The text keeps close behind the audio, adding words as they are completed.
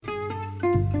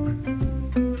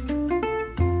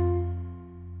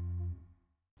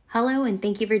Hello, and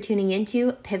thank you for tuning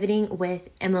into Pivoting with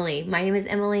Emily. My name is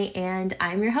Emily, and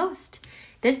I'm your host.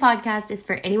 This podcast is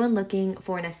for anyone looking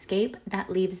for an escape that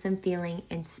leaves them feeling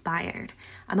inspired.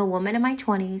 I'm a woman in my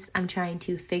 20s. I'm trying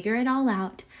to figure it all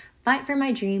out, fight for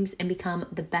my dreams, and become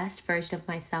the best version of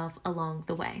myself along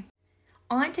the way.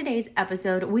 On today's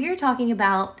episode, we are talking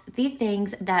about the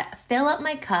things that fill up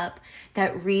my cup,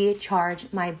 that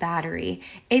recharge my battery.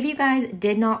 If you guys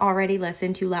did not already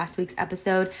listen to last week's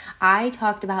episode, I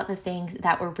talked about the things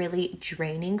that were really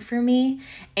draining for me.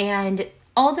 And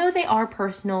although they are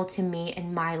personal to me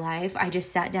in my life, I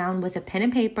just sat down with a pen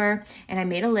and paper and I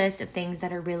made a list of things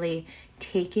that are really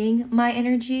taking my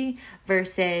energy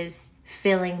versus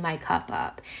filling my cup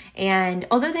up. And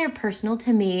although they're personal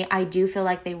to me, I do feel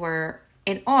like they were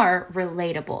and are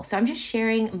relatable. So I'm just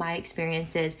sharing my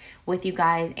experiences with you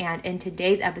guys. And in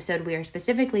today's episode, we are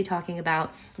specifically talking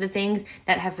about the things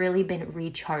that have really been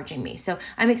recharging me. So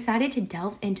I'm excited to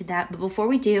delve into that. But before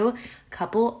we do, a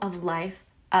couple of life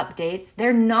updates.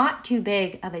 They're not too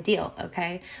big of a deal,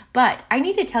 okay? But I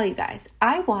need to tell you guys,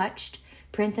 I watched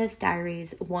Princess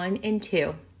Diaries 1 and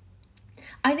 2.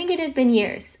 I think it has been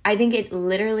years. I think it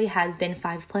literally has been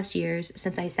 5+ years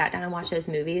since I sat down and watched those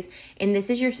movies. And this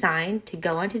is your sign to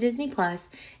go onto Disney Plus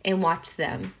and watch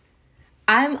them.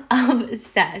 I'm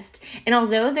obsessed. And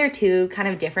although they're two kind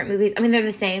of different movies, I mean, they're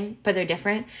the same, but they're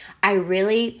different. I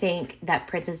really think that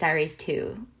Princess Diaries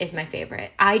 2 is my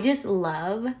favorite. I just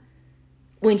love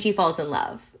when she falls in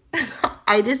love.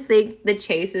 I just think the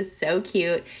chase is so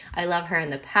cute. I love her in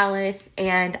the palace.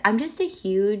 And I'm just a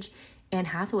huge Anne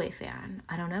Hathaway fan.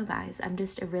 I don't know, guys. I'm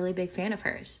just a really big fan of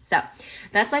hers. So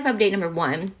that's life update number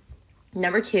 1.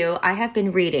 Number 2, I have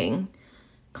been reading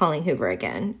Colleen Hoover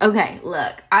again. Okay,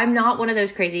 look, I'm not one of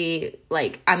those crazy,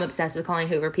 I'm obsessed with Colleen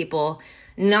Hoover people.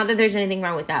 Not that there's anything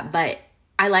wrong with that, but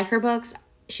I like her books.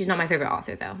 She's not my favorite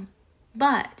author, though.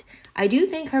 But I do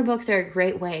think her books are a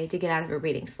great way to get out of a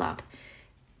reading slump.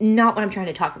 Not what I'm trying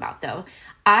to talk about, though.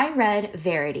 I read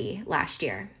Verity last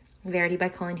year. Verity by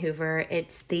Colleen Hoover.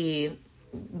 It's the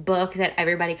book that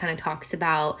everybody kind of talks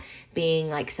about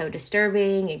being so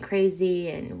disturbing and crazy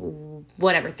and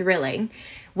whatever, thrilling,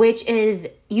 which is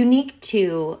unique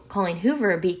to Colleen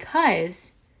Hoover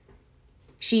because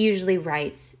she usually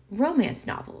writes romance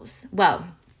novels. Well,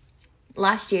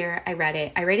 last year I read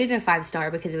it. I rated it a 5-star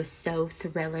because it was so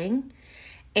thrilling.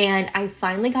 And I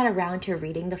finally got around to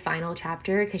reading the final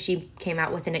chapter because she came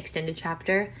out with an extended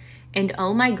chapter. And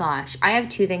oh my gosh, I have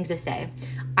 2 things to say.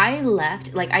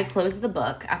 I closed the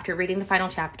book after reading the final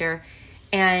chapter,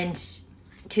 and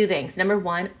 2 things. Number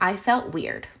 1, I felt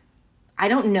weird. I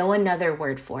don't know another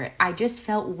word for it. I just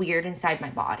felt weird inside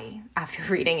my body after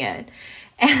reading it.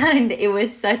 And it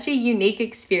was such a unique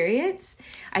experience.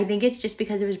 I think it's just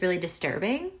because it was really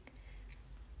disturbing,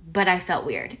 but I felt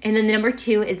weird. And then the number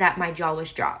 2 is that my jaw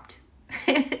was dropped.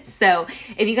 So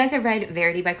if you guys have read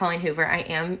Verity by Colleen Hoover,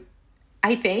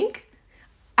 I think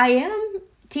I am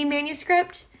team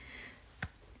manuscript.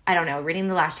 I don't know. Reading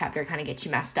the last chapter kind of gets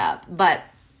you messed up, but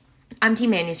I'm team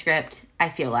manuscript, I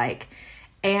feel like.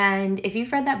 And if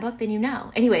you've read that book, then you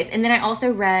know. Anyways, and then I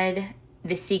also read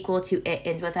the sequel to It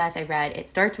Ends With Us. I read It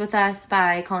Starts With Us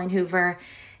by Colleen Hoover.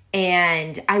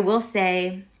 And I will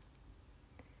say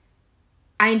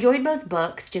I enjoyed both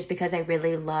books just because I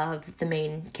really love the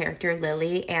main character,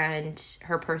 Lily, and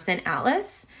her person,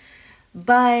 Alice.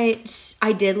 But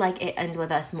I did like It Ends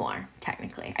With Us more,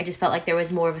 technically. I just felt like there was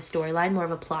more of a storyline, more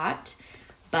of a plot.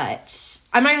 But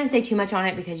I'm not going to say too much on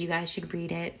it because you guys should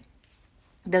read it.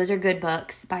 Those are good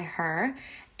books by her.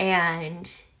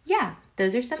 And yeah,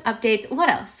 those are some updates. What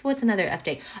else? What's another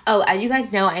update? Oh, as you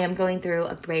guys know, I am going through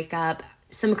a breakup.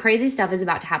 Some crazy stuff is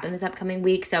about to happen this upcoming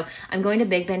week. So I'm going to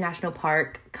Big Bend National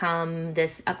Park come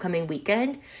this upcoming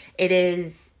weekend. It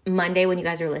is Monday when you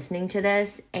guys are listening to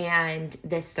this, and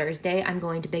this Thursday I'm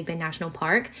going to Big Bend National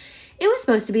Park. It was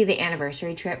supposed to be the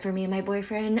anniversary trip for me and my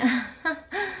boyfriend.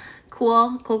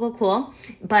 Cool.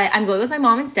 But I'm going with my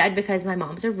mom instead because my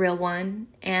mom's a real one,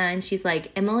 and she's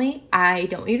like, Emily, I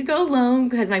don't want you to go alone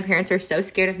because my parents are so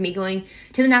scared of me going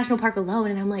to the national park alone.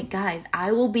 And I'm like, guys,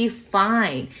 I will be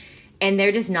fine. And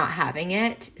they're just not having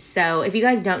it. So if you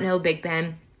guys don't know Big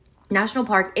Bend National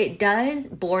Park, it does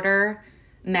border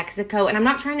Mexico. And I'm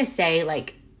not trying to say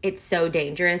it's so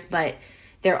dangerous, but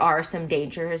there are some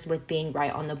dangers with being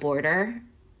right on the border.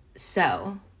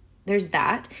 So there's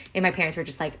that. And my parents were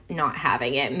just not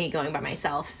having it, me going by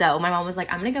myself. So my mom was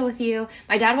like, I'm going to go with you.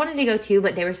 My dad wanted to go too,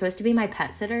 but they were supposed to be my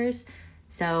pet sitters.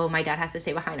 So my dad has to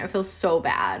stay behind. I feel so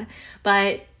bad,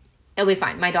 but it'll be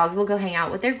fine. My dogs will go hang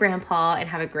out with their grandpa and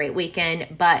have a great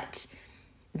weekend. But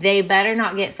they better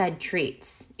not get fed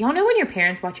treats. Y'all know when your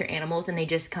parents watch your animals and they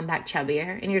just come back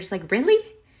chubbier and you're just like, really?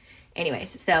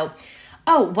 Anyways, so,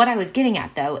 what I was getting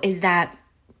at though is that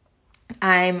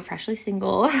I'm freshly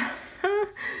single,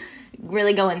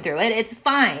 really going through it. It's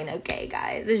fine. Okay,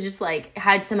 guys. It's just like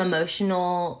had some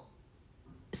emotional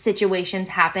situations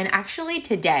happen. Actually,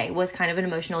 today was kind of an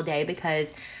emotional day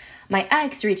because my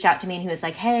ex reached out to me and he was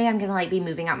like, hey, I'm going to like be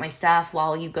moving out my stuff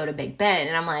while you go to Big Ben.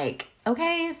 And I'm like,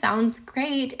 okay, sounds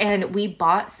great. And we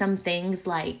bought some things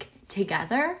like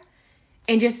together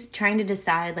and just trying to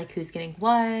decide like who's getting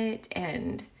what,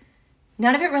 and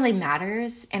none of it really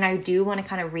matters. And I do want to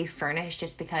kind of refurnish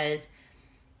just because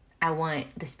I want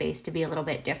the space to be a little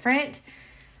bit different.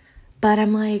 But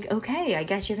I'm like, okay, I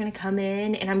guess you're going to come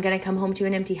in and I'm going to come home to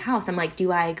an empty house. I'm like,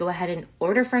 do I go ahead and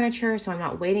order furniture so I'm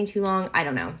not waiting too long? I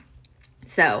don't know.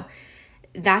 So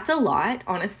that's a lot.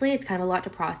 Honestly, it's kind of a lot to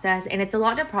process. And it's a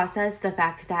lot to process the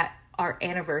fact that our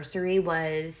anniversary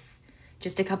was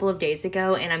just a couple of days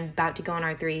ago and I'm about to go on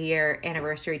our 3-year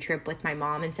anniversary trip with my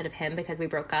mom instead of him because we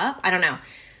broke up. I don't know.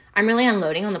 I'm really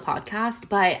unloading on the podcast,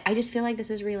 but I just feel like this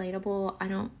is relatable. I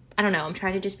don't know. I'm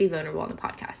trying to just be vulnerable on the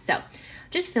podcast. So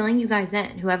just filling you guys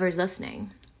in, whoever's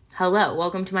listening. Hello,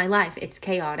 welcome to my life. It's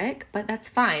chaotic, but that's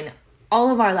fine.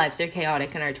 All of our lives are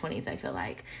chaotic in our 20s, I feel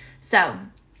like. So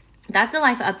that's a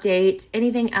life update.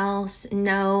 Anything else?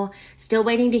 No. Still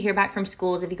waiting to hear back from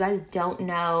schools. If you guys don't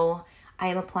know, I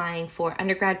am applying for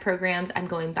undergrad programs. I'm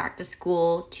going back to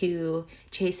school to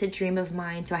chase a dream of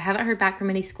mine. So I haven't heard back from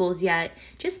any schools yet.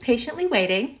 Just patiently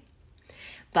waiting.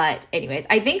 But anyways,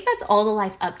 I think that's all the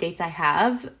life updates I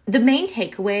have. The main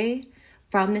takeaway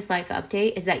from this life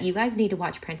update is that you guys need to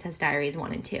watch Princess Diaries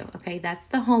 1 and 2. Okay, that's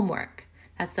the homework.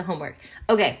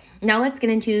 Okay, now let's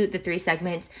get into the 3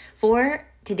 segments. For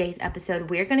today's episode,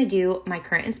 we're going to do my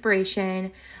current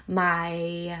inspiration,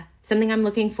 my something I'm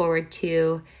looking forward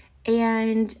to,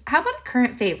 and how about a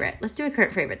current favorite? Let's do a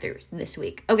current favorite this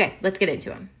week. Okay, let's get into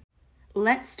them.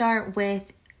 Let's start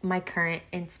with my current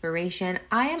inspiration.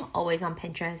 I am always on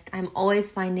Pinterest. I'm always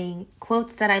finding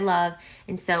quotes that I love.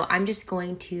 And so I'm just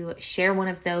going to share one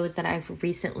of those that I've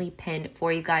recently pinned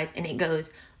for you guys. And it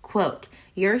goes, quote,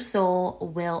 "Your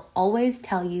soul will always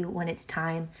tell you when it's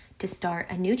time to start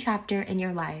a new chapter in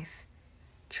your life.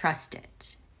 Trust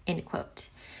it." End quote.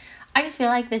 I just feel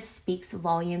like this speaks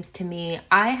volumes to me.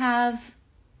 I have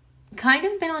kind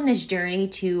of been on this journey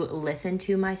to listen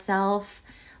to myself,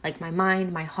 like my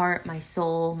mind, my heart, my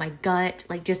soul, my gut,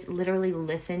 like just literally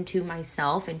listen to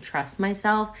myself and trust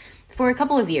myself for a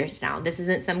couple of years now. This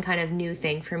isn't some kind of new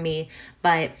thing for me,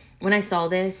 but when I saw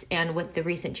this and with the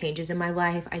recent changes in my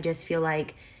life, I just feel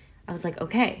like I was like,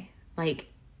 okay, like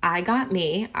I got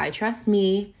me, I trust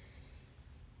me.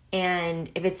 And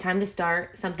if it's time to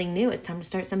start something new, it's time to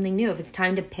start something new. If it's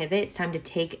time to pivot, it's time to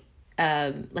take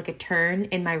like a turn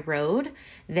in my road,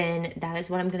 then that is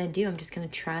what I'm going to do. I'm just going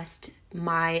to trust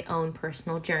my own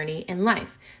personal journey in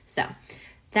life. So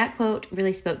that quote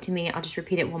really spoke to me. I'll just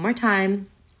repeat it one more time.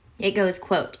 It goes,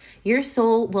 quote, "Your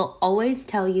soul will always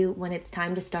tell you when it's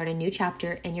time to start a new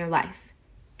chapter in your life.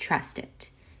 Trust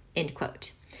it." End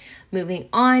quote. Moving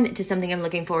on to something I'm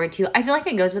looking forward to. I feel like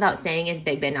it goes without saying is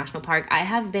Big Bend National Park. I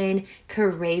have been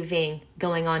craving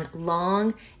going on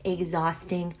long,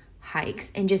 exhausting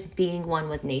hikes and just being one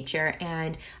with nature.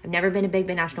 And I've never been to Big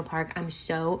Bend National Park. I'm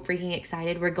so freaking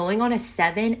excited. We're going on a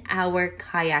 7-hour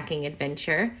kayaking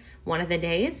adventure one of the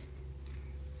days.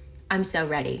 I'm so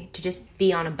ready to just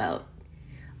be on a boat,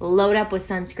 load up with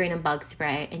sunscreen and bug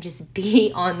spray, and just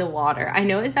be on the water. I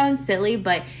know it sounds silly,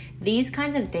 but these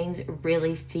kinds of things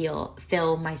really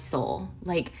fill my soul.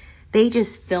 Like they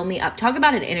just fill me up. Talk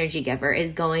about an energy giver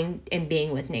is going and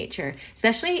being with nature.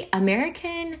 Especially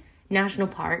American national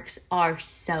parks are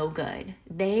so good.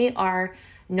 They are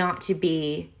not to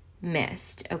be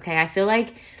missed. Okay. I feel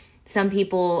like some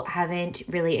people haven't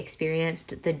really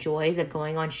experienced the joys of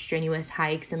going on strenuous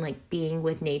hikes and like being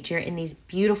with nature in these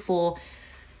beautiful,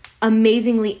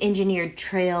 amazingly engineered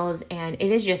trails. And it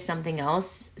is just something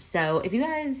else. So if you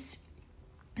guys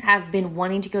have been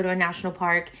wanting to go to a national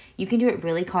park, you can do it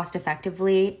really cost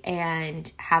effectively and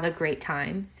have a great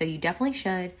time. So you definitely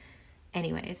should.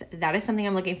 Anyways, that is something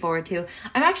I'm looking forward to.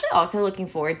 I'm actually also looking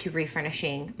forward to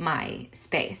refurnishing my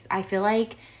space. I feel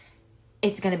like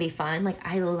it's going to be fun. Like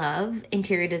I love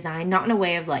interior design, not in a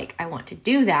way of like, I want to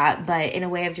do that, but in a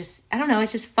way of just, I don't know,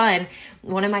 it's just fun.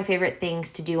 One of my favorite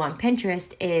things to do on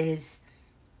Pinterest is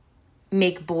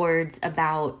make boards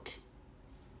about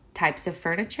types of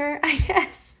furniture, I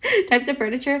guess. Types of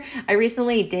furniture. I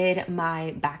recently did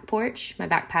my back porch, my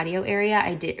back patio area.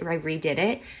 I redid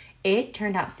it. it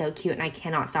turned out so cute and I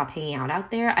cannot stop hanging out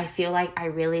there. I feel like I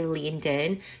really leaned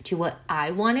in to what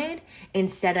I wanted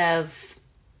instead of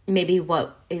maybe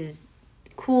what is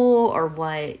cool or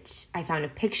what I found a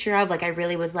picture of. Like I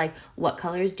really was like, what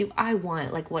colors do I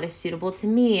want? Like what is suitable to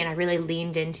me? And I really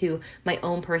leaned into my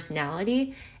own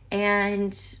personality,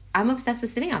 and I'm obsessed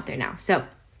with sitting out there now. So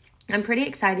I'm pretty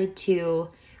excited to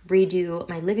redo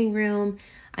my living room.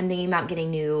 I'm thinking about getting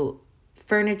new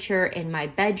furniture in my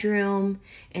bedroom,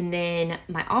 and then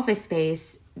my office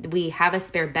space, we have a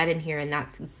spare bed in here and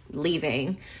that's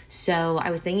leaving. So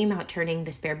I was thinking about turning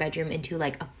the spare bedroom into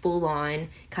like a full-on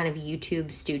kind of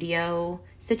YouTube studio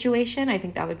situation. I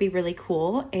think that would be really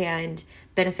cool and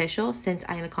beneficial since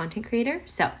I am a content creator.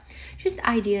 So just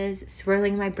ideas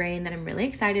swirling in my brain that I'm really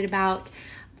excited about.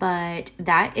 But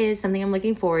that is something I'm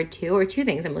looking forward to, or two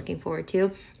things I'm looking forward to.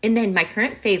 And then my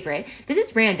current favorite, this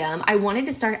is random. I wanted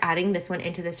to start adding this one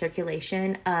into the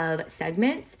circulation of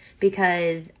segments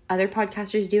because other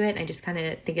podcasters do it and I just kind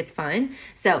of think it's fun.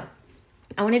 So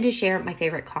I wanted to share my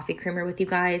favorite coffee creamer with you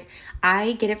guys.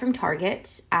 I get it from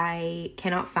Target. I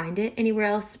cannot find it anywhere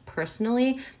else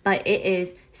personally, but it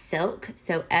is Silk.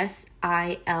 So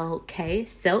S-I-L-K,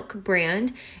 Silk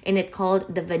brand. And it's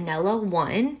called the Vanilla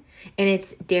One. And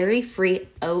it's dairy-free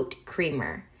oat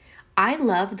creamer. I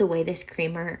love the way this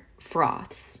creamer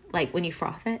froths. Like when you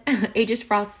froth it, it just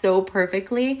froths so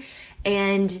perfectly.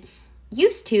 And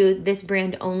used to, this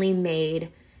brand only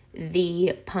made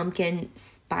the pumpkin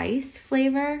spice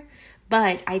flavor.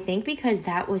 But I think because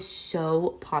that was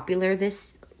so popular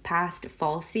this past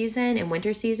fall season and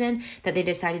winter season that they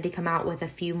decided to come out with a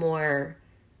few more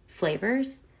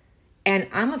flavors. And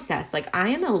I'm obsessed. Like I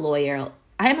am a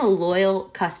loyal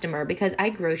customer because I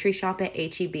grocery shop at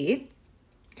H-E-B,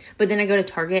 but then I go to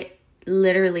Target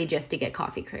literally just to get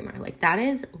coffee creamer. Like that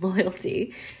is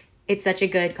loyalty. It's such a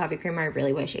good coffee creamer. I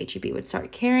really wish H-E-B would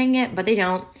start carrying it, but they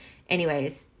don't.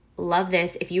 Anyways, love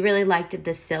this. If you really liked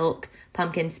the Silk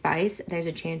pumpkin spice, there's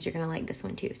a chance you're going to like this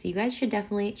one too. So you guys should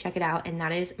definitely check it out. And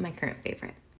that is my current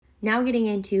favorite. Now getting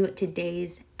into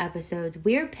today's episodes,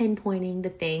 we're pinpointing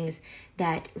the things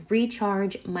that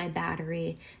recharge my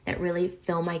battery, that really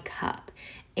fill my cup.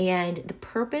 And the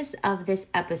purpose of this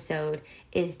episode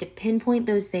is to pinpoint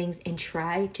those things and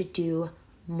try to do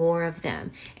more of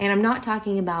them. And I'm not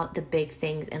talking about the big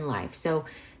things in life. So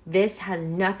this has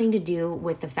nothing to do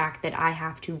with the fact that I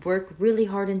have to work really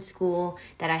hard in school,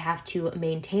 that I have to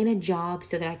maintain a job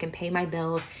so that I can pay my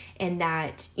bills, and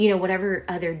that, whatever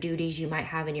other duties you might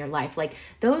have in your life, like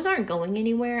those aren't going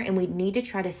anywhere. And we need to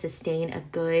try to sustain a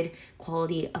good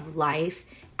quality of life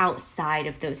outside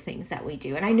of those things that we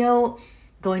do. And I know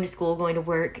going to school, going to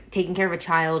work, taking care of a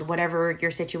child, whatever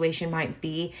your situation might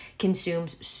be,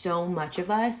 consumes so much of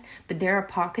us, but there are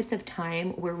pockets of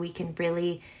time where we can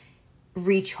really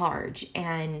recharge,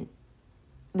 and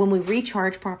when we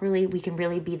recharge properly, we can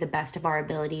really be the best of our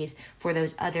abilities for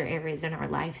those other areas in our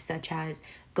life, such as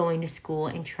going to school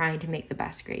and trying to make the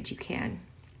best grades you can,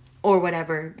 or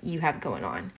whatever you have going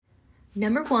on.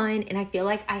 Number one, and I feel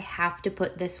like I have to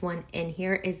put this one in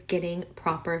here, is getting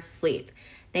proper sleep.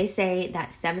 They say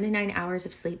that 7 to 9 hours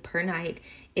of sleep per night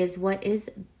is what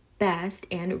is best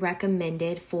and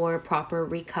recommended for proper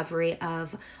recovery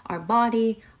of our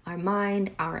body, our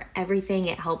mind, our everything.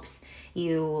 It helps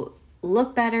you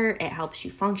look better, it helps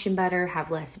you function better, have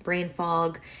less brain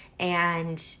fog,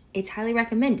 and it's highly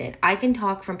recommended. I can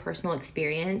talk from personal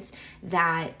experience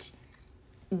that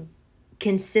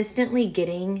consistently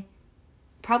getting,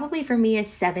 probably for me, is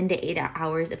 7 to 8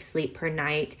 hours of sleep per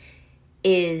night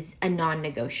is a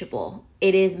non-negotiable.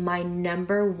 It is my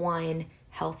number one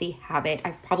healthy habit.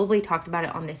 I've probably talked about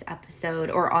it on this episode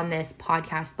or on this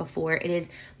podcast before. It is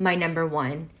my number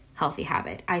one healthy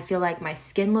habit. I feel like my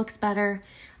skin looks better.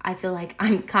 I feel like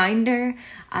I'm kinder.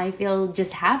 I feel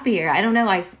just happier. I don't know.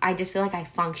 I just feel like I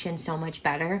function so much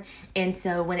better. And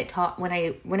so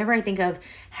whenever I think of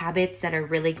habits that are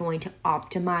really going to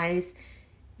optimize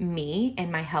me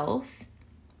and my health,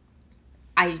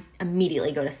 I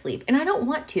immediately go to sleep. And I don't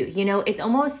want to, it's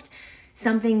almost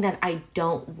something that I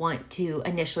don't want to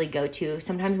initially go to.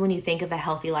 Sometimes when you think of a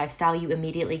healthy lifestyle, you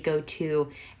immediately go to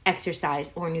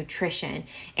exercise or nutrition.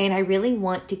 And I really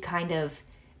want to kind of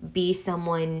be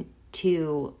someone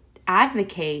to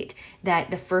advocate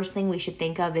that the first thing we should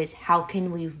think of is how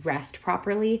can we rest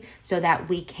properly so that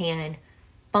we can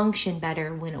function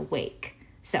better when awake.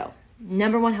 So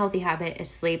number one healthy habit is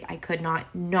sleep. I could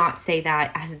not say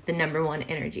that as the number one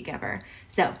energy giver.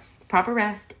 So proper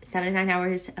rest, 7 to 9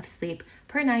 hours of sleep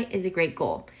per night is a great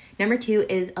goal. Number two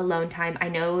is alone time. I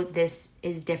know this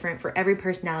is different for every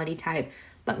personality type,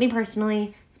 but me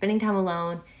personally, spending time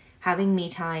alone having me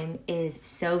time is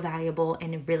so valuable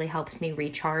and it really helps me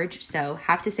recharge. So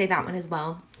have to say that one as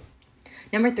well.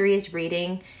 Number 3 is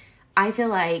reading. I feel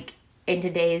like in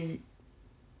today's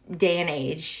day and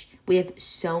age, we have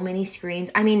so many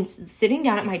screens. I mean, sitting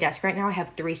down at my desk right now, I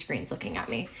have 3 screens looking at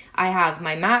me. I have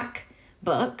my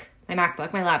MacBook,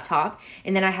 my laptop,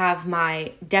 and then I have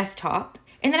my desktop,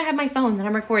 and then I have my phone that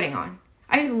I'm recording on.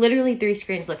 I have literally 3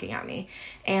 screens looking at me.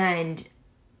 And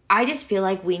I just feel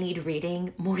like we need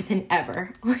reading more than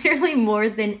ever, literally more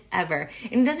than ever.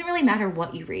 And it doesn't really matter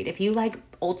what you read. If you like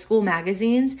old school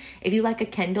magazines, if you like a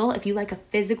Kindle, if you like a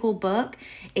physical book,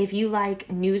 if you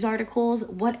like news articles,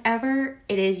 whatever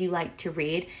it is you like to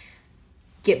read,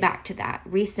 get back to that,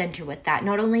 recenter with that.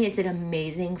 Not only is it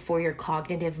amazing for your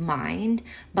cognitive mind,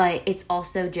 but it's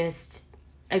also just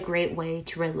a great way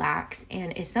to relax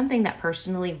and is something that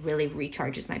personally really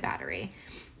recharges my battery.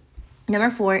 Number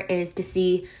 4 is to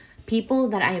see people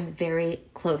that I am very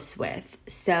close with.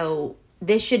 So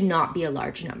this should not be a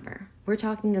large number. We're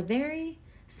talking a very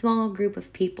small group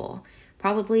of people.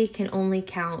 Probably can only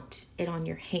count it on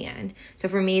your hand. So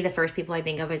for me, the first people I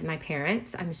think of is my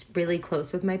parents. I'm really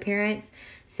close with my parents.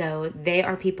 So they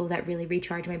are people that really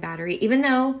recharge my battery. Even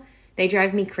though they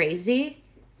drive me crazy,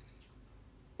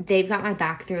 they've got my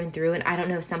back through and through. And I don't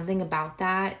know, something about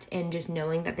that and just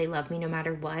knowing that they love me no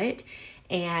matter what.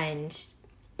 And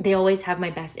they always have my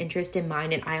best interest in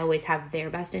mind, and I always have their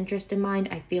best interest in mind.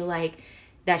 I feel like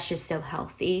that's just so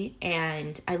healthy,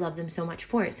 and I love them so much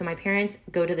for it. So my parents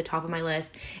go to the top of my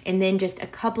list, and then just a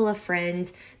couple of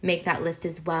friends make that list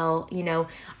as well. You know,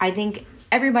 I think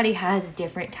everybody has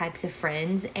different types of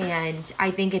friends, and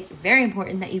I think it's very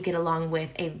important that you get along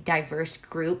with a diverse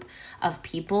group of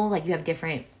people. Like, you have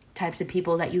different types of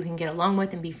people that you can get along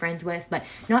with and be friends with, but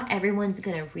not everyone's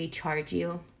going to recharge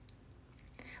you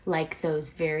like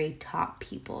those very top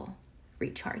people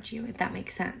recharge you, if that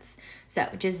makes sense. So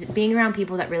just being around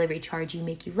people that really recharge you,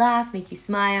 make you laugh, make you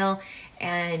smile,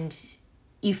 and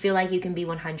you feel like you can be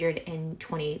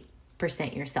 120%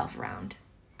 yourself around.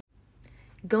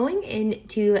 Going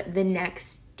into the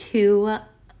next 2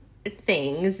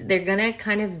 things, they're gonna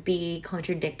kind of be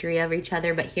contradictory of each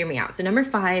other, but hear me out. So number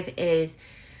 5 is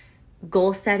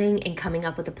goal setting and coming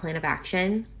up with a plan of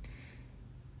action.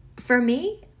 For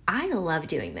me, I love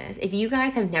doing this. If you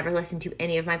guys have never listened to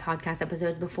any of my podcast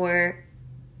episodes before,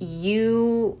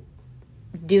 you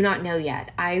do not know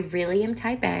yet. I really am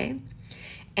type A,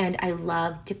 and I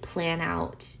love to plan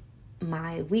out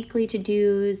my weekly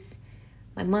to-dos,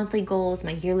 my monthly goals,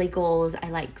 my yearly goals.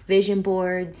 I like vision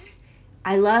boards.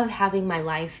 I love having my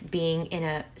life being in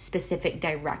a specific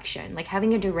direction, like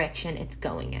having a direction it's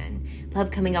going in. Love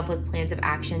coming up with plans of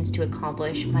actions to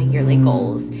accomplish my yearly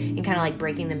goals and kind of like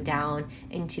breaking them down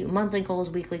into monthly goals,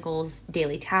 weekly goals,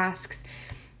 daily tasks.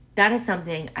 That is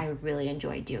something I really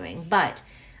enjoy doing. But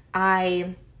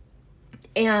I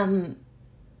am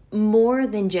more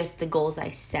than just the goals I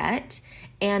set.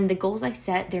 And the goals I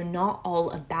set, they're not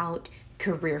all about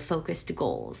career-focused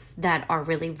goals that are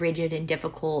really rigid and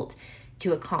difficult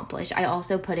to accomplish. I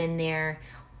also put in there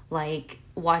like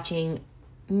watching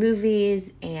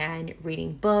movies and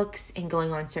reading books and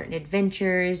going on certain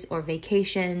adventures or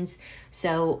vacations.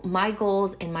 So my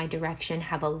goals and my direction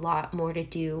have a lot more to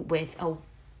do with a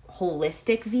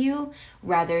holistic view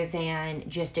rather than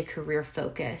just a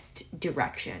career-focused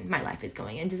direction my life is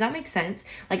going in. Does that make sense?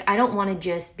 Like, I don't want to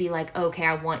just be like, okay,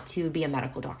 I want to be a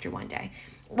medical doctor one day.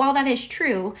 While that is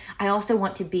true, I also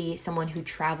want to be someone who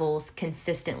travels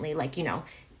consistently, like,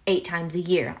 8 times a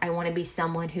year. I want to be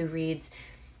someone who reads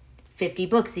 50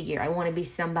 books a year. I want to be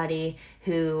somebody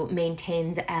who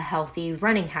maintains a healthy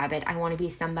running habit. I want to be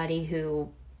somebody who,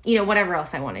 whatever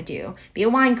else I want to do. Be a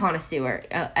wine connoisseur.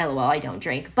 LOL, I don't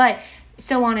drink. But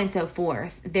so on and so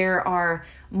forth. There are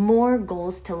more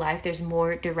goals to life. There's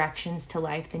more directions to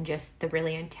life than just the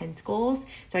really intense goals.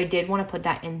 So I did want to put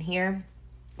that in here.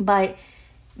 But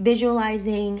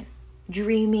visualizing,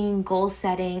 dreaming, goal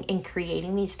setting, and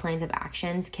creating these plans of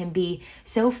actions can be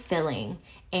so filling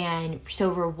and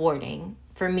so rewarding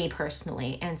for me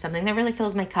personally, and something that really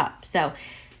fills my cup. So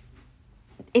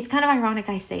it's kind of ironic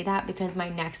I say that because my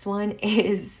next one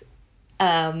is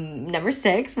number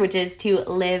 6, which is to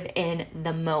live in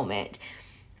the moment.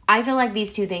 I feel like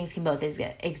these 2 things can both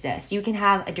exist. You can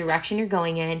have a direction you're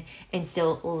going in and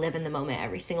still live in the moment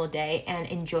every single day and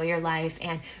enjoy your life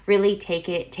and really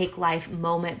take life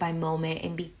moment by moment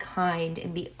and be kind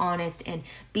and be honest and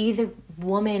be the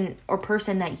woman or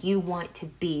person that you want to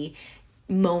be.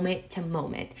 moment to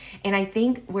moment. And I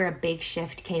think where a big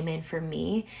shift came in for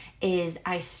me is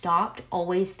I stopped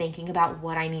always thinking about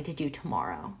what I need to do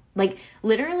tomorrow. Like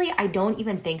literally, I don't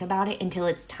even think about it until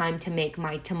it's time to make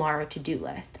my tomorrow to-do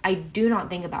list. I do not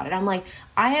think about it. I'm like,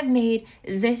 I have made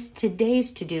this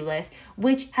today's to-do list,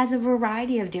 which has a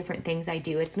variety of different things I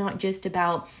do. It's not just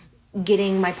about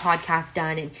getting my podcast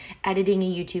done and editing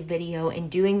a YouTube video and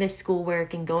doing this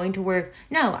schoolwork and going to work.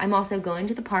 No, I'm also going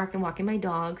to the park and walking my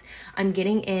dogs. I'm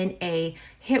getting in a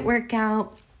HIIT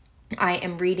workout. I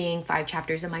am reading 5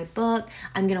 chapters of my book.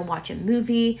 I'm going to watch a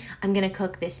movie. I'm going to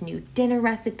cook this new dinner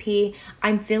recipe.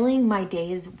 I'm filling my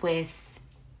days with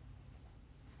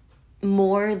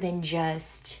more than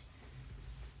just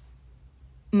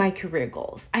my career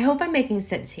goals. I hope I'm making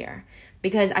sense here,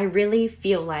 because I really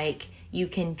feel like you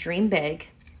can dream big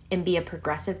and be a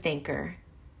progressive thinker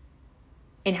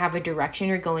and have a direction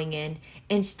you're going in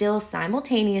and still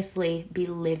simultaneously be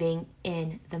living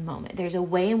in the moment. There's a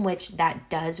way in which that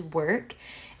does work,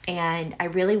 and I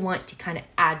really want to kind of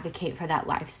advocate for that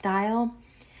lifestyle,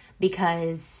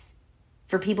 because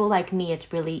for people like me,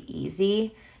 it's really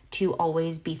easy to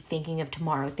always be thinking of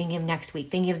tomorrow, thinking of next week,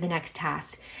 thinking of the next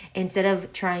task. Instead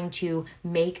of trying to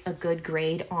make a good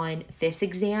grade on this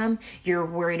exam, you're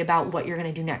worried about what you're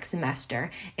going to do next semester.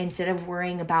 Instead of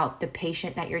worrying about the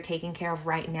patient that you're taking care of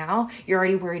right now, you're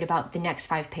already worried about the next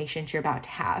 5 patients you're about to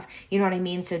have. You know what I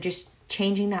mean? So just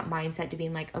changing that mindset to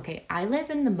being like, okay, I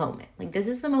live in the moment. Like, this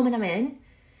is the moment I'm in,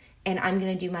 and I'm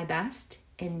going to do my best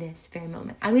in this very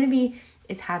moment. I'm going to be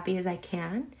as happy as I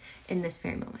can in this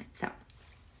very moment. So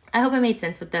I hope I made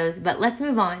sense with those, but let's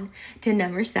move on to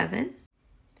number 7,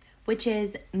 which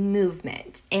is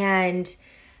movement. And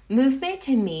movement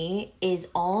to me is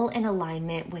all in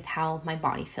alignment with how my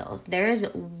body feels. There is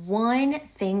one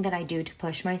thing that I do to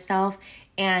push myself,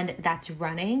 and that's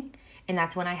running. And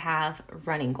that's when I have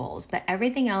running goals. But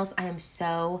everything else I am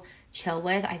so chill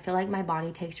with. I feel like my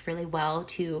body takes really well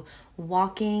to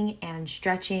walking and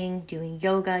stretching, doing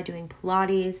yoga, doing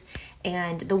Pilates.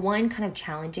 And the one kind of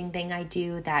challenging thing I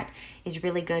do that is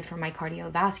really good for my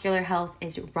cardiovascular health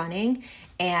is running.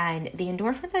 And the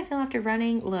endorphins I feel after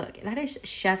running, look, that is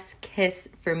chef's kiss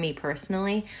for me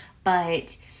personally.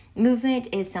 But movement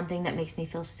is something that makes me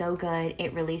feel so good.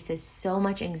 It releases so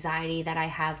much anxiety that I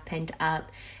have pent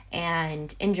up.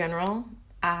 And in general,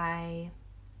 I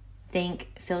think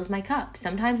fills my cup.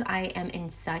 Sometimes I am in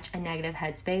such a negative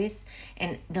headspace,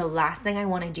 and the last thing I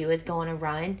want to do is go on a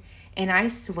run. And I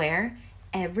swear,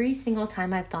 every single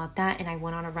time I've thought that and I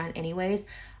went on a run anyways,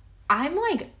 I'm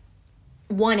like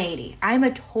 180. I'm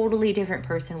a totally different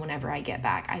person whenever I get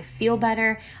back. I feel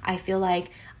better. I feel like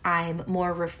I'm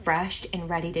more refreshed and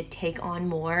ready to take on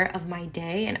more of my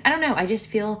day. And I don't know, I just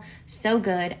feel so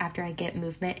good after I get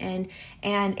movement in.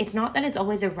 And it's not that it's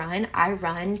always a run. I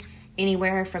run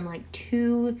anywhere from like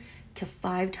 2 to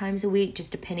 5 times a week,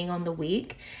 just depending on the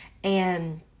week.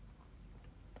 And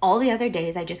all the other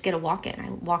days I just get a walk in. I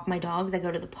walk my dogs. I go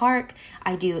to the park.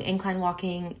 I do incline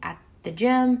walking at the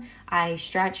gym. I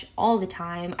stretch all the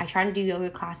time. I try to do yoga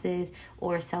classes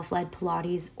or self-led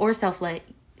Pilates or self-led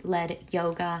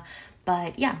yoga.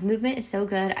 But yeah, movement is so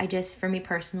good. For me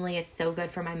personally, it's so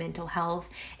good for my mental health.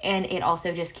 And it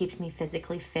also just keeps me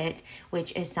physically fit,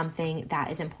 which is something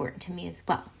that is important to me as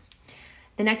well.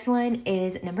 The next one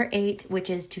is number 8,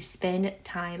 which is to spend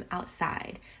time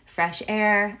outside. Fresh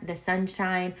air, the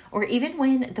sunshine, or even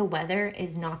when the weather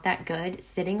is not that good,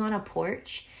 sitting on a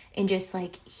porch and just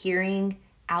like hearing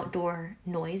outdoor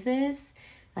noises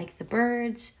like the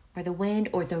birds or the wind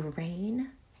or the rain.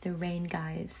 The rain,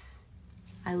 guys.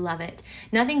 I love it.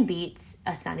 Nothing beats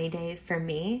a sunny day for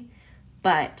me,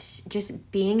 but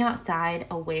just being outside,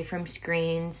 away from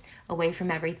screens, away from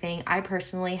everything. I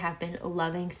personally have been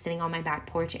loving sitting on my back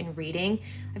porch and reading.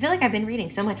 I feel like I've been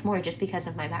reading so much more just because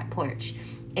of my back porch.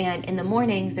 And in the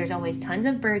mornings, there's always tons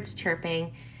of birds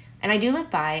chirping. And I do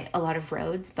live by a lot of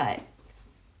roads, but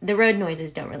the road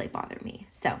noises don't really bother me.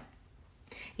 So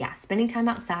yeah, spending time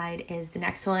outside is the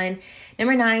next one.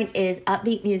 Number 9 is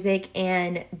upbeat music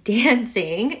and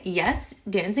dancing. Yes,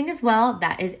 dancing as well.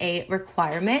 That is a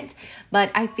requirement. But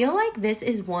I feel like this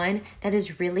is one that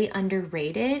is really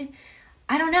underrated.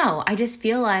 I don't know. I just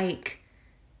feel like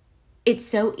it's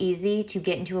so easy to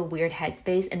get into a weird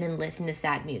headspace and then listen to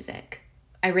sad music.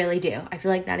 I really do. I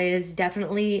feel like that is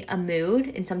definitely a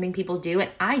mood and something people do,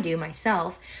 and I do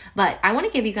myself. But I want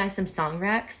to give you guys some song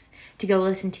recs to go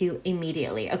listen to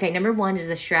immediately. Okay, number 1 is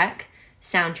the Shrek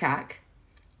soundtrack.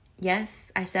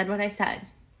 Yes, I said what I said.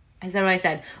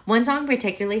 One song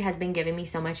particularly has been giving me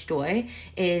so much joy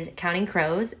is Counting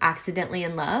Crows, Accidentally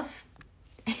in Love.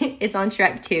 It's on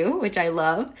Shrek 2, which I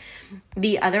love.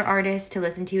 The other artist to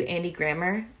listen to, Andy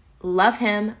Grammer. Love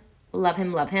him, love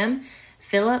him, love him.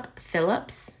 Philip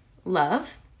Phillips,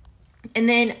 love. And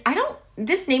then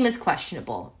this name is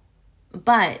questionable,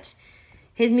 but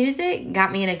his music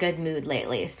got me in a good mood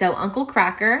lately. So Uncle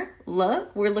Kracker,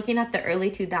 we're looking at the early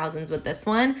 2000s with this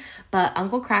one, but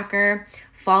Uncle Kracker,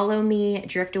 Follow Me,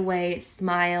 Drift Away,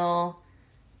 Smile,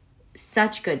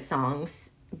 such good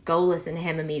songs. Go listen to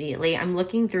him immediately. I'm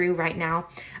looking through right now.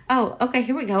 Oh, okay,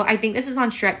 here we go. I think this is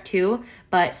on Shrek 2,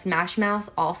 but Smash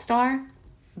Mouth All-Star.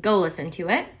 Go listen to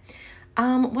it.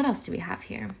 What else do we have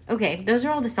here? Okay, those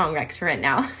are all the song recs for it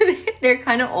now. They're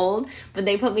kind of old, but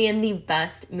they put me in the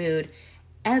best mood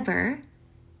ever,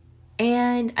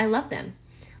 and I love them.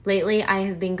 Lately, I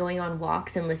have been going on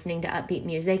walks and listening to upbeat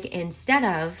music instead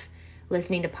of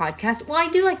listening to podcasts. Well, I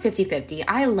do like 50-50.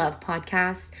 I love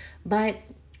podcasts, but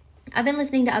I've been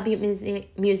listening to upbeat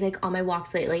music on my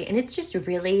walks lately, and it's just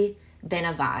really been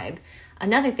a vibe.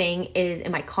 Another thing is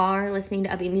in my car listening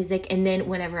to upbeat music, and then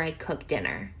whenever I cook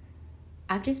dinner.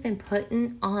 I've just been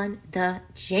putting on the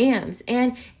jams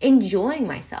and enjoying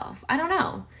myself. I don't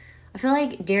know. I feel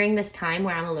like during this time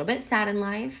where I'm a little bit sad in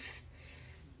life,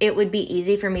 it would be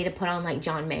easy for me to put on like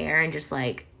John Mayer and just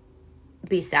like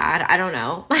be sad. I don't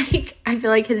know. Like, I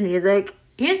feel like his music,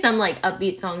 he has some like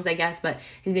upbeat songs, I guess, but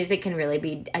his music can really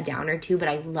be a downer too. But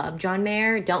I love John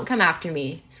Mayer. Don't come after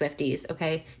me, Swifties,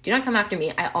 okay? Do not come after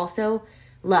me. I also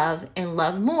love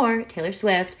more Taylor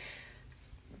Swift,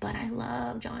 but I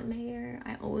love John Mayer.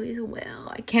 I always will.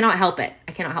 I cannot help it.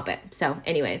 So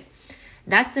anyways,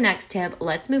 that's the next tip.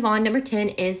 Let's move on. Number 10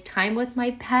 is time with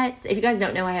my pets. If you guys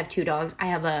don't know, I have 2 dogs.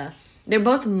 They're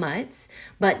both mutts,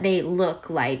 but they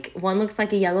one looks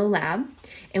like a yellow lab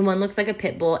and one looks like a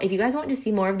pit bull. If you guys want to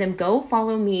see more of them, go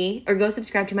follow me or go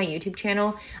subscribe to my YouTube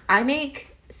channel. I make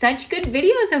such good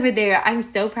videos over there. I'm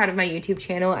so proud of my YouTube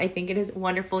channel. I think it is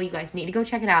wonderful. You guys need to go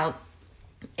check it out.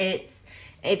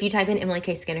 If you type in Emily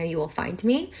K. Skinner, you will find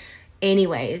me.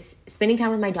 Anyways, spending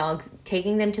time with my dogs,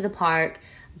 taking them to the park,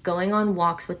 going on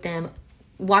walks with them,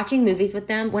 watching movies with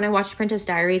them. When I watched Princess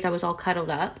Diaries, I was all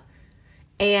cuddled up.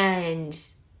 And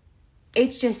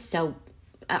it's just so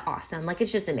awesome. Like,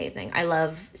 it's just amazing. I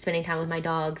love spending time with my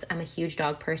dogs. I'm a huge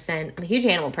dog person. I'm a huge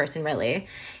animal person, really.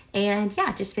 And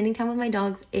yeah, just spending time with my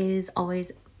dogs is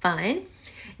always fun.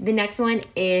 The next one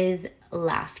is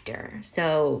laughter.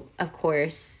 So, of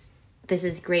course, this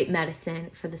is great medicine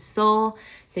for the soul.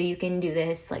 So you can do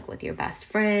this like with your best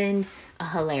friend, a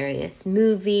hilarious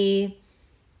movie,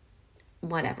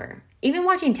 whatever. Even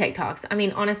watching TikToks. I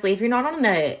mean, honestly, if you're not on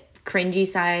the cringy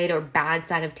side or bad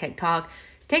side of TikTok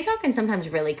can sometimes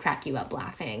really crack you up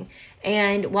laughing.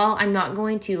 And while I'm not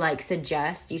going to like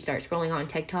suggest you start scrolling on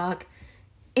TikTok,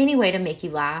 any way to make you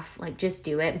laugh, like just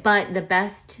do it. But the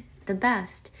best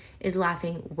is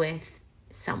laughing with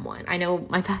someone. I know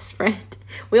my best friend.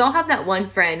 We all have that one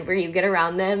friend where you get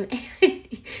around them and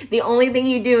the only thing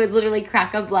you do is literally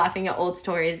crack up laughing at old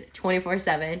stories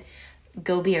 24/7.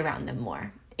 Go be around them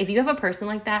more. If you have a person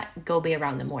like that, go be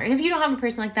around them more. And if you don't have a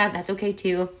person like that, that's okay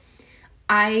too.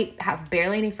 I have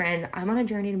barely any friends. I'm on a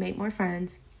journey to make more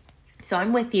friends. So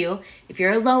I'm with you. If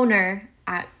you're a loner,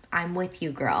 I'm with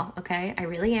you, girl, okay? I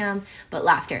really am. But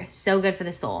laughter, so good for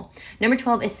the soul. Number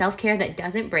 12 is self-care that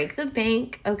doesn't break the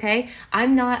bank, okay?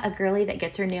 I'm not a girly that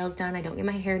gets her nails done. I don't get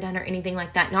my hair done or anything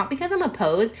like that. Not because I'm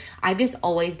opposed. I've just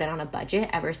always been on a budget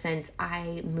ever since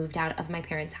I moved out of my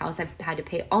parents' house. I've had to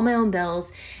pay all my own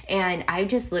bills, and I've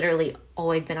just literally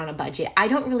always been on a budget. I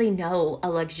don't really know a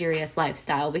luxurious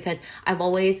lifestyle because I've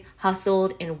always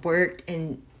hustled and worked,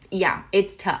 and yeah,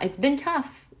 it's tough. It's been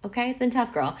tough, okay? It's been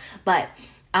tough, girl. But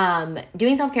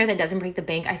doing self-care that doesn't break the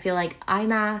bank, I feel like eye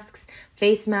masks,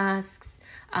 face masks,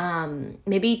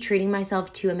 maybe treating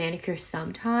myself to a manicure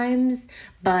sometimes,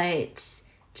 but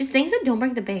just things that don't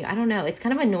break the bank. I don't know. It's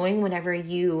kind of annoying whenever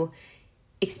you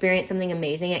experience something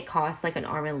amazing. It costs like an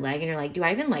arm and a leg and you're like, do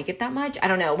I even like it that much? I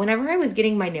don't know. Whenever I was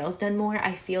getting my nails done more,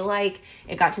 I feel like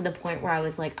it got to the point where I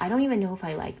was like, I don't even know if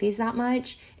I like these that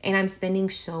much, and I'm spending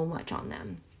so much on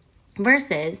them.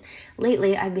 Versus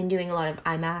lately, I've been doing a lot of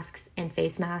eye masks and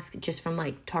face masks just from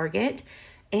like Target,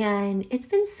 and it's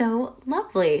been so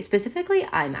lovely. Specifically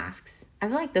eye masks. I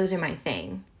feel like those are my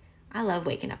thing. I love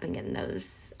waking up and getting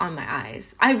those on my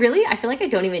eyes. I feel like I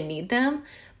don't even need them,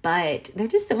 but they're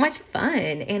just so much fun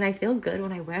and I feel good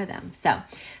when I wear them. So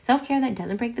self-care that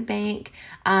doesn't break the bank.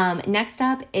 Next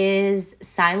up is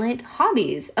silent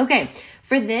hobbies. Okay,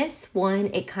 for this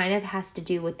one, it kind of has to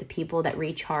do with the people that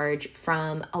recharge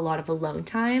from a lot of alone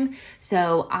time.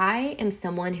 So I am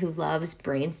someone who loves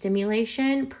brain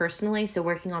stimulation personally. So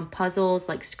working on puzzles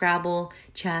like Scrabble,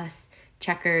 chess,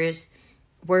 checkers,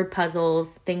 word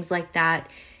puzzles, things like that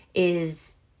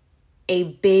is a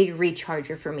big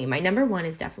recharger for me. My number one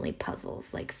is definitely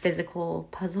puzzles, like physical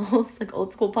puzzles, like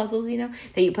old school puzzles,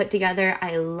 that you put together.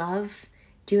 I love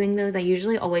doing those. I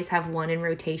usually always have one in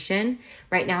rotation.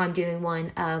 Right now I'm doing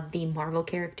one of the Marvel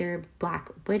character Black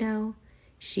Widow.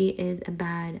 She is a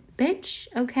bad bitch,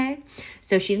 okay?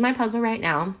 So she's my puzzle right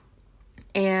now.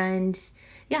 And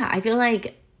yeah, I feel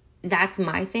like that's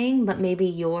my thing, but maybe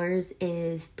yours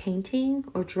is painting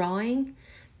or drawing,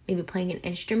 maybe playing an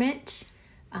instrument.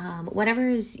 Whatever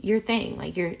is your thing,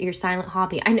 like your silent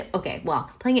hobby. I know, okay, well,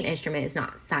 playing an instrument is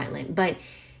not silent, but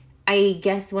I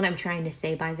guess what I'm trying to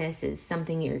say by this is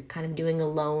something you're kind of doing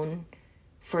alone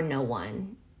for no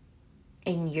one,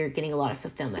 and you're getting a lot of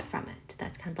fulfillment from it.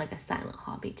 That's kind of like a silent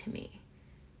hobby to me.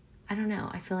 I don't know.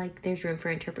 I feel like there's room for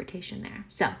interpretation there.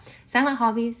 So, silent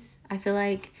hobbies, I feel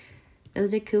like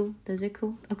those are cool. Those are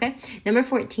cool. Okay. Number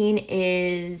 14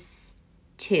 is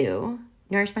to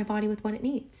nourish my body with what it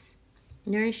needs.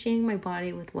 Nourishing my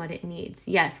body with what it needs.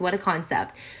 Yes, what a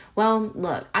concept. Well,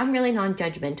 look, I'm really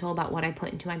non-judgmental about what I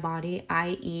put into my body.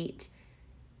 I eat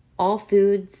all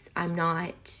foods. I'm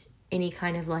not any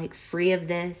kind of like free of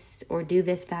this or do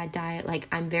this fad diet. Like,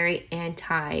 I'm very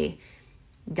anti-diet.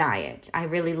 I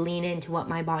really lean into what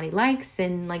my body likes,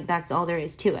 and like that's all there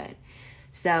is to it.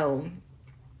 So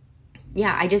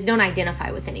yeah, I just don't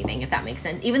identify with anything, if that makes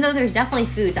sense. Even though there's definitely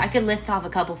foods, I could list off a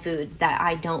couple foods that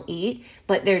I don't eat,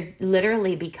 but they're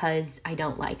literally because I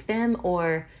don't like them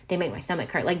or they make my stomach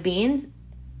hurt. Like beans,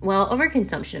 well,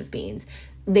 overconsumption of beans,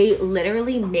 they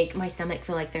literally make my stomach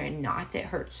feel like they're in knots. It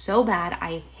hurts so bad.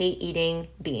 I hate eating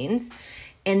beans.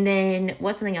 And then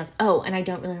what's something else? Oh, and I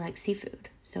don't really like seafood.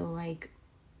 So like,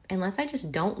 unless I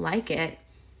just don't like it,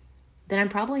 then I'm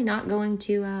probably not going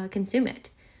to consume it.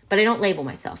 But I don't label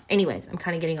myself. Anyways, I'm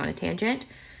kind of getting on a tangent.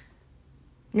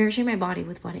 Nourishing my body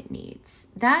with what it needs.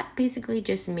 That basically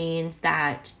just means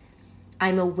that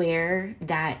I'm aware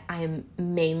that I'm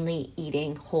mainly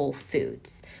eating whole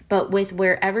foods. But with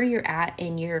wherever you're at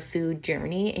in your food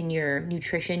journey, in your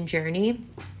nutrition journey,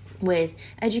 with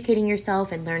educating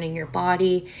yourself and learning your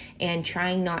body and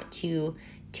trying not to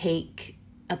take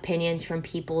opinions from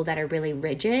people that are really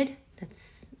rigid,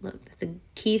 that's a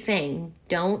key thing.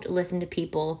 Don't listen to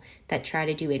people that try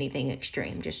to do anything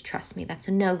extreme. Just trust me. That's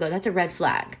a no-go. That's a red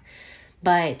flag.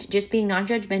 But just being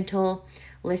non-judgmental,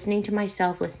 listening to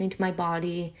myself, listening to my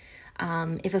body.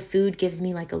 If a food gives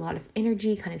me like a lot of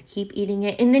energy, kind of keep eating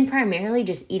it. And then primarily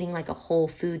just eating like a whole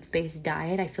foods-based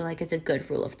diet, I feel like is a good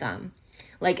rule of thumb.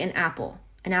 Like an apple.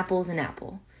 An apple is an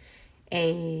apple.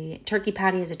 A turkey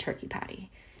patty is a turkey patty.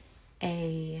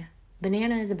 A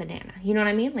banana is a banana. You know what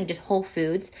I mean? Like just whole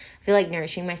foods. I feel like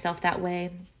nourishing myself that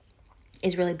way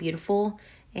is really beautiful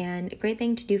and a great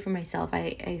thing to do for myself.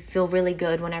 I feel really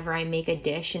good whenever I make a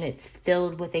dish and it's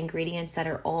filled with ingredients that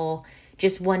are all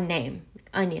just one name. Like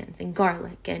onions and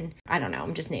garlic and I don't know.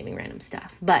 I'm just naming random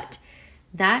stuff. But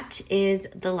that is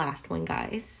the last one,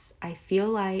 guys. I feel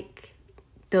like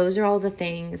those are all the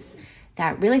things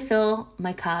that really fill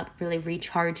my cup, really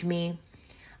recharge me.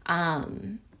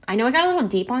 I know I got a little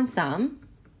deep on some,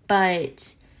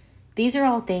 but these are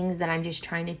all things that I'm just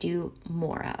trying to do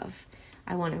more of.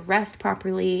 I want to rest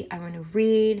properly. I want to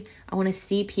read. I want to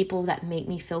see people that make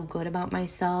me feel good about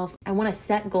myself. I want to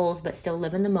set goals, but still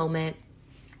live in the moment.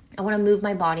 I want to move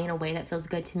my body in a way that feels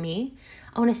good to me.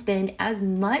 I want to spend as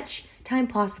much time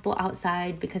possible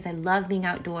outside because I love being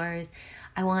outdoors.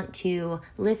 I want to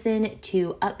listen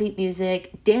to upbeat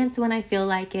music, dance when I feel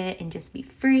like it, and just be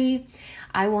free.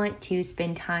 I want to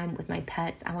spend time with my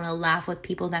pets. I want to laugh with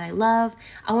people that I love.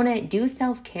 I want to do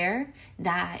self-care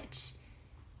that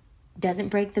doesn't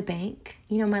break the bank.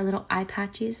 You know, my little eye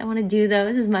patches. I want to do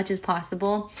those as much as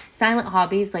possible. Silent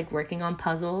hobbies like working on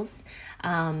puzzles.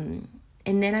 And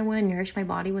then I want to nourish my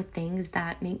body with things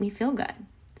that make me feel good.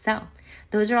 So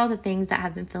those are all the things that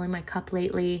have been filling my cup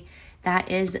lately.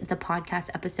 That is the podcast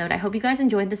episode. I hope you guys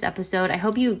enjoyed this episode. I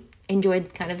hope you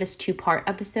enjoyed kind of this 2-part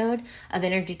episode of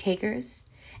energy takers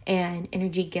and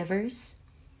energy givers.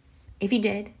 If you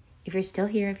did, if you're still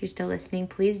here, if you're still listening,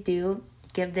 please do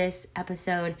give this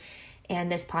episode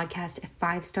and this podcast a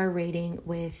 5-star rating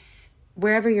with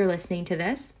wherever you're listening to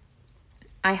this.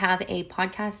 I have a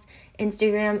podcast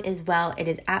Instagram as well. It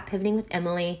is at Pivoting with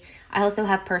Emily. I also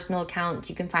have personal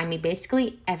accounts. You can find me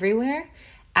basically everywhere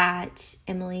at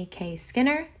Emily K.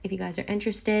 Skinner if you guys are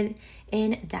interested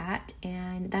in that.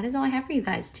 And that is all I have for you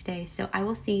guys today. So I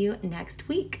will see you next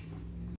week.